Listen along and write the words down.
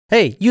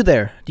Hey, you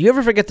there! Do you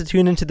ever forget to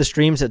tune into the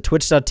streams at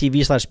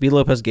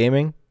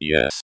twitch.tv/BLopezGaming?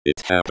 Yes,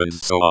 it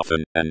happens so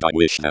often, and I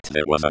wish that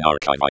there was an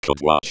archive I could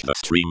watch the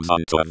streams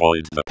on to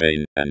avoid the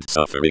pain and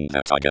suffering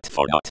that I get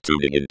for not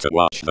tuning in to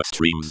watch the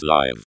streams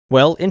live.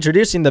 Well,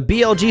 introducing the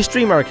BLG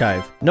Stream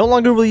Archive. No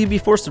longer will you be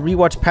forced to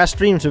rewatch past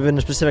streams within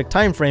a specific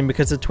time frame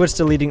because of Twitch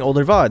deleting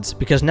older VODs,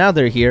 because now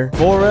they're here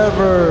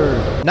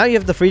forever! Now you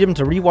have the freedom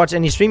to rewatch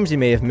any streams you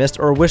may have missed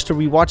or wish to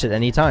rewatch at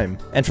any time.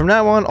 And from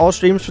now on, all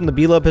streams from the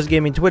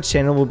BLopezGaming Twitch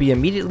channel will be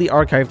immediately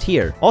archived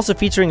here, also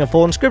featuring a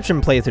full Inscription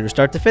playthrough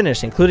start to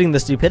finish, including the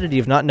stupidity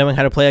of not knowing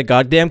how to play a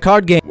goddamn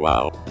card game.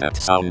 Wow, that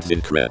sounds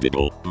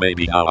incredible.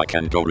 Maybe now I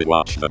can go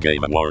rewatch the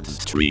Game Awards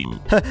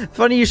stream.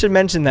 Funny you should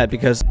mention that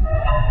because...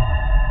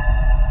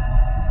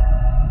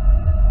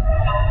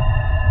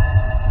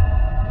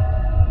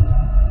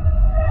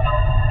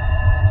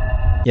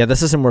 yeah,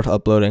 this isn't worth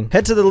uploading.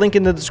 Head to the link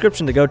in the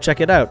description to go check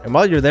it out, and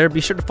while you're there,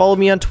 be sure to follow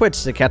me on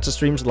Twitch to catch the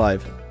streams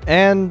live.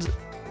 And...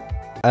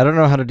 I don't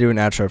know how to do an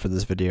outro for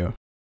this video.